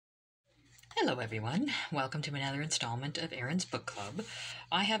Hello, everyone. Welcome to another installment of Erin's Book Club.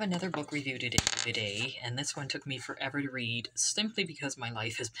 I have another book review today, and this one took me forever to read simply because my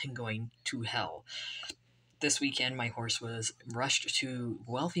life has been going to hell. This weekend, my horse was rushed to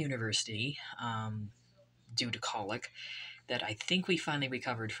Guelph University due to colic that I think we finally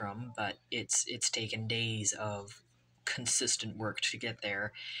recovered from, but it's taken days of consistent work to get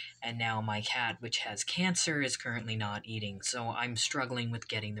there, and now my cat, which has cancer, is currently not eating, so I'm struggling with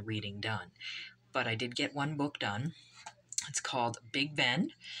getting the reading done. But I did get one book done. It's called Big Ben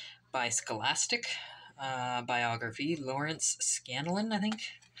by Scholastic biography. Lawrence Scanlan, I think,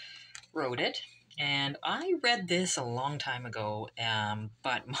 wrote it. And I read this a long time ago,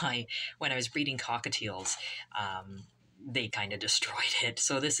 but when I was reading Cockatiels, they kind of destroyed it.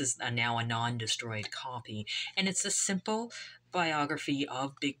 So this is now a non-destroyed copy. And it's a simple biography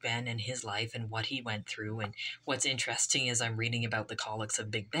of Big Ben and his life and what he went through. And what's interesting is I'm reading about the colics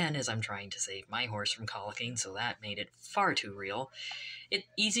of Big Ben as I'm trying to save my horse from colicking, so that made it far too real. It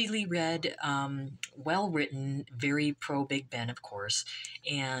easily read, well written, very pro Big Ben, of course,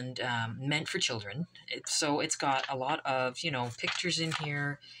 and meant for children. So it's got a lot of pictures in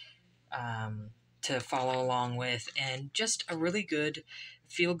here to follow along with, and just a really good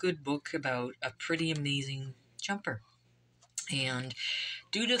feel-good book about a pretty amazing jumper. And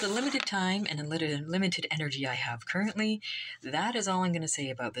due to the limited time and limited energy I have currently, that is all I'm going to say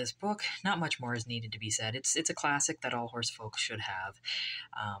about this book. Not much more is needed to be said. It's a classic that all horse folks should have,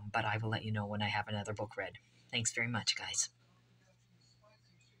 but I will let you know when I have another book read. Thanks very much, guys.